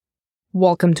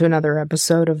Welcome to another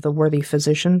episode of The Worthy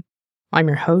Physician. I'm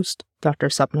your host, Dr.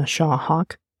 Sapna Shah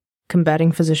Haq,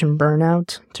 combating physician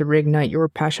burnout to reignite your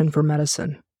passion for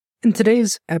medicine. In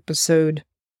today's episode,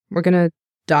 we're going to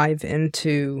dive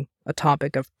into a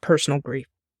topic of personal grief.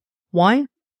 Why?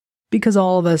 Because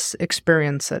all of us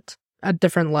experience it at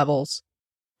different levels.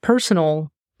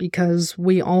 Personal, because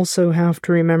we also have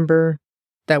to remember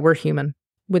that we're human.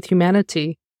 With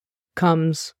humanity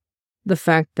comes the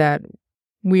fact that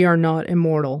we are not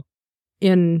immortal.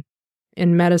 In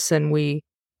medicine, we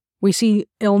see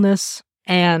illness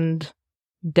and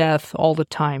death all the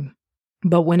time.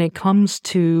 But when it comes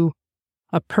to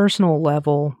a personal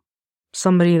level,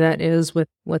 somebody that is with,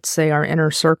 let's say, our inner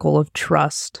circle of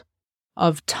trust,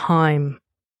 of time,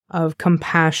 of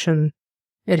compassion,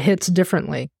 it hits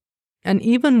differently. And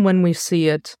even when we see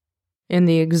it in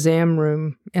the exam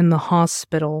room, in the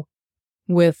hospital,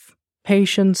 with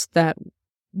patients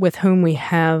with whom we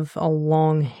have a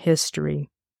long history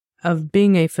of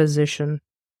being a physician,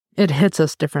 it hits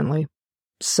us differently.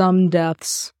 Some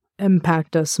deaths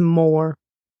impact us more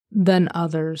than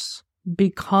others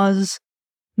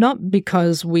not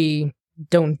because we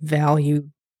don't value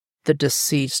the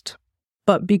deceased,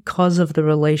 but because of the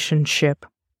relationship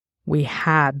we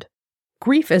had.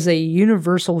 Grief is a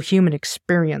universal human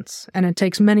experience, and it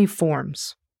takes many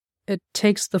forms. It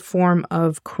takes the form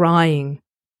of crying.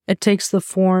 It takes the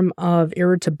form of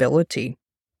irritability.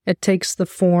 It takes the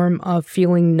form of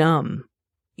feeling numb.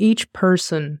 Each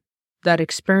person that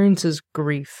experiences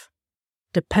grief,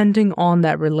 depending on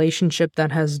that relationship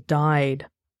that has died,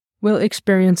 will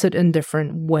experience it in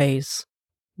different ways.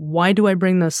 Why do I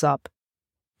bring this up?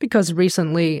 Because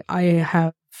recently I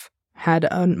have had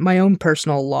my own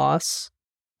personal loss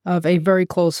of a very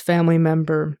close family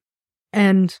member,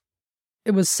 and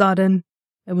it was sudden,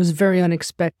 it was very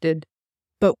unexpected,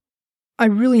 but I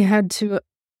really had to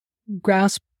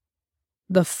grasp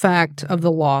the fact of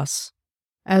the loss.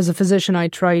 As a physician, I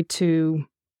try to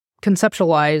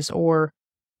conceptualize or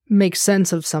make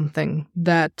sense of something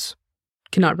that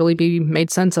cannot really be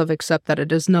made sense of except that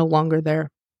it is no longer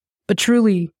there. But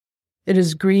truly, it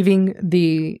is grieving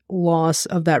the loss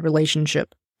of that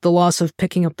relationship, the loss of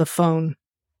picking up the phone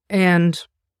and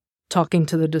talking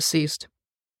to the deceased,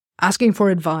 asking for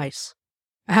advice,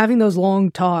 having those long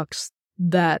talks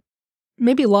that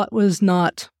maybe a lot was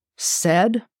not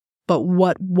said, but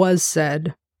what was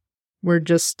said were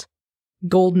just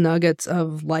gold nuggets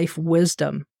of life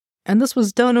wisdom. And this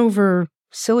was done over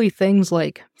silly things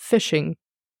like fishing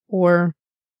or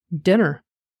dinner.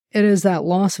 It is that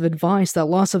loss of advice, that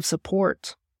loss of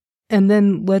support. And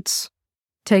then let's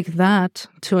take that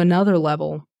to another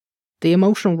level. The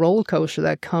emotional roller coaster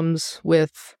that comes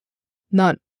with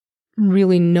not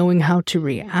really knowing how to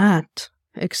react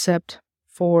except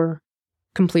for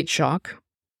complete shock,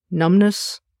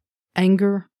 numbness,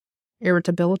 anger,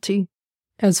 irritability.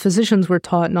 As physicians, we're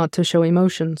taught not to show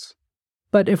emotions.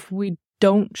 But if we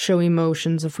don't show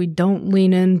emotions, if we don't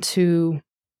lean into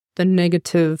the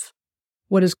negative,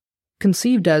 what is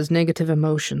conceived as negative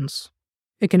emotions,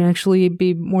 it can actually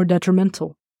be more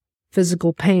detrimental.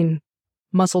 Physical pain,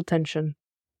 muscle tension,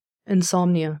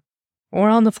 insomnia, or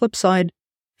on the flip side,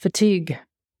 fatigue,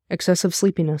 excessive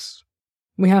sleepiness.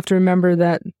 We have to remember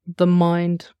that the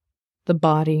mind, the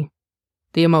body,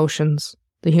 the emotions,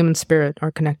 the human spirit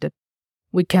are connected.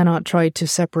 We cannot try to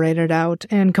separate it out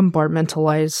and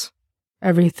compartmentalize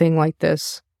everything like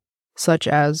this, such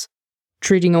as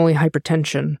treating only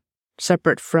hypertension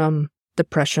separate from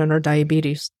depression or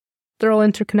diabetes. They're all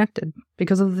interconnected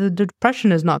because if the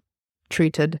depression is not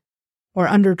treated or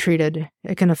undertreated,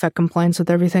 it can affect compliance with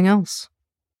everything else,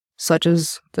 such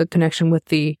as the connection with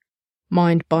the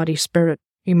mind, body, spirit,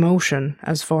 emotion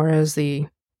as far as the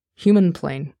human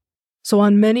plane. So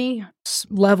on many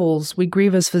levels, we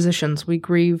grieve as physicians. We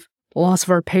grieve the loss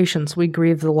of our patients. We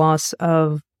grieve the loss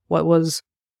of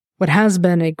what has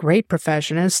been a great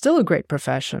profession and is still a great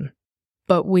profession.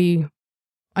 But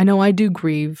I know I do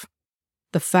grieve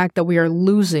the fact that we are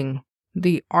losing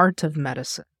the art of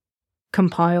medicine,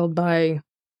 compiled by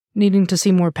needing to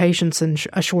see more patients in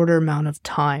a shorter amount of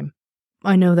time.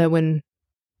 I know that when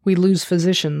we lose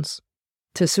physicians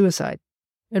to suicide,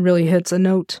 it really hits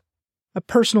a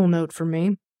personal note for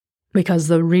me, because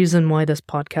the reason why this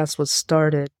podcast was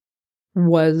started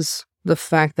was the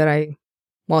fact that I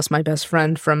lost my best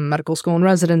friend from medical school and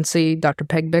residency, Dr.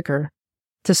 Peg Bicker,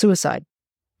 to suicide.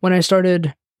 When I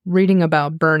started reading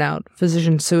about burnout,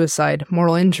 physician suicide,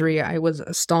 moral injury, I was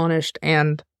astonished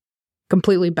and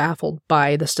completely baffled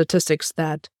by the statistics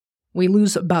that we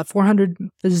lose about 400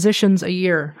 physicians a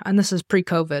year, and this is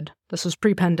pre-COVID. This was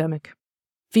pre-pandemic.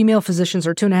 Female physicians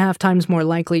are 2.5 times more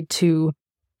likely to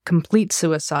complete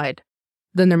suicide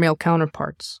than their male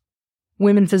counterparts.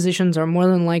 Women physicians are more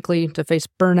than likely to face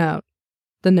burnout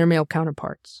than their male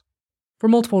counterparts, for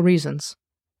multiple reasons.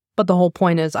 But the whole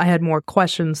point is I had more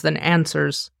questions than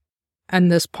answers,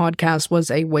 and this podcast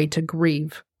was a way to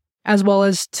grieve, as well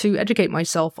as to educate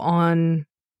myself on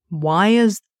why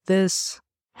is this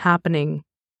happening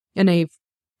in a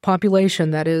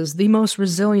population that is the most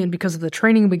resilient because of the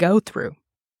training we go through.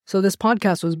 So this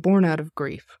podcast was born out of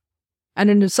grief. And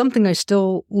it is something I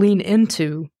still lean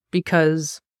into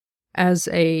because as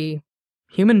a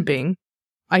human being,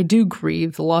 I do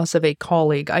grieve the loss of a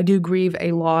colleague. I do grieve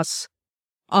a loss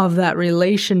of that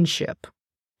relationship.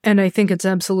 And I think it's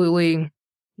absolutely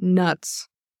nuts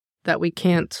that we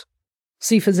can't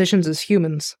see physicians as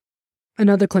humans and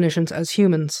other clinicians as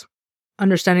humans,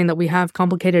 understanding that we have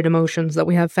complicated emotions, that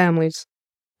we have families,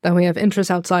 that we have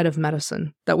interests outside of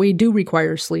medicine, that we do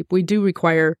require sleep, we do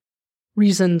require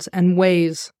reasons and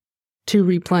ways to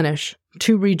replenish,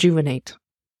 to rejuvenate.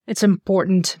 It's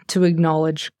important to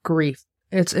acknowledge grief.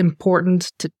 It's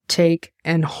important to take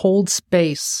and hold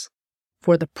space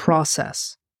for the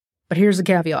process. But here's a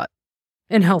caveat,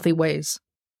 in healthy ways.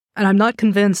 And I'm not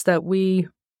convinced that we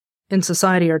in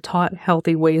society are taught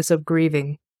healthy ways of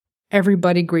grieving.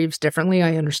 Everybody grieves differently,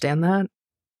 I understand that.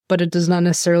 But it does not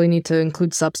necessarily need to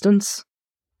include substance.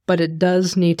 But it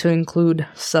does need to include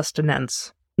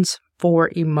sustenance.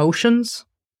 For emotions,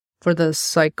 for the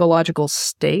psychological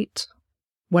state,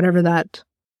 whatever that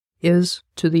is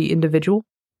to the individual.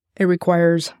 It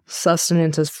requires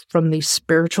sustenance from the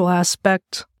spiritual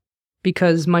aspect,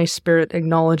 because my spirit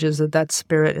acknowledges that that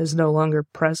spirit is no longer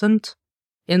present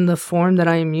in the form that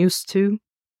I am used to.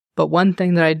 But one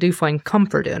thing that I do find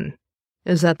comfort in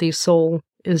is that the soul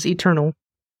is eternal.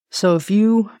 So if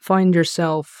you find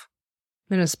yourself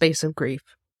in a space of grief,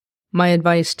 my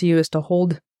advice to you is to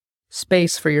hold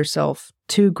space for yourself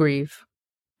to grieve,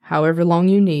 however long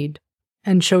you need,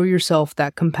 and show yourself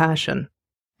that compassion.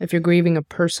 If you're grieving a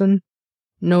person,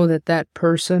 know that that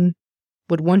person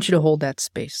would want you to hold that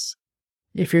space.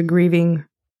 If you're grieving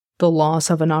the loss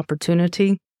of an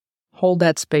opportunity, hold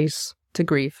that space to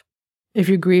grieve. If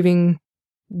you're grieving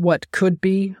what could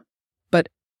be, but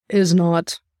is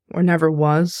not or never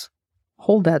was,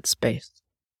 hold that space.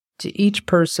 To each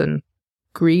person,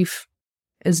 grief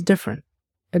is different.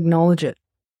 Acknowledge it.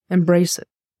 Embrace it.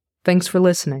 Thanks for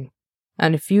listening.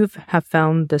 And if you have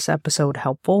found this episode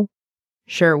helpful,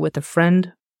 share it with a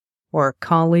friend or a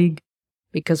colleague,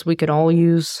 because we could all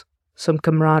use some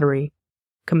camaraderie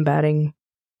combating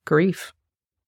grief.